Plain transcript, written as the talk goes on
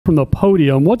from the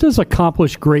podium, what does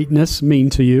accomplished greatness mean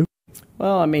to you?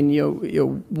 Well, I mean,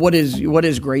 what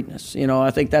is greatness?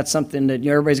 I think that's something that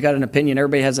everybody's got an opinion.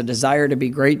 Everybody has a desire to be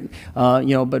great.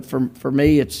 But for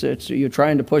me, it's you're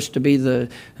trying to push to be the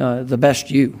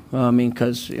best you. I mean,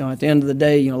 because at the end of the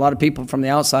day, a lot of people from the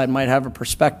outside might have a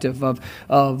perspective of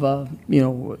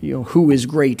who is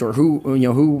great or who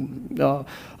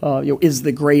is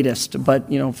the greatest. But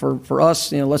for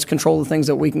us, let's control the things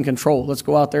that we can control. Let's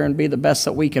go out there and be the best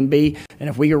that we can be. And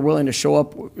if we are willing to show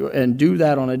up and do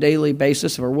that on a daily basis,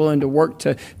 if we're willing to work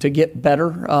to get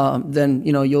better, then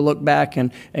you'll look back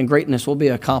and greatness will be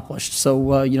accomplished.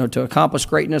 So to accomplish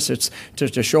greatness, it's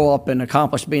to show up and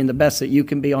accomplish being the best that you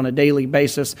can be on a daily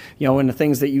basis. In the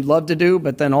things that you love to do,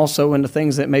 but then also in the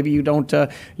things that maybe you don't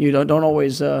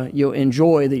always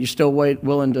enjoy, that you're still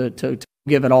willing to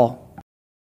give it all.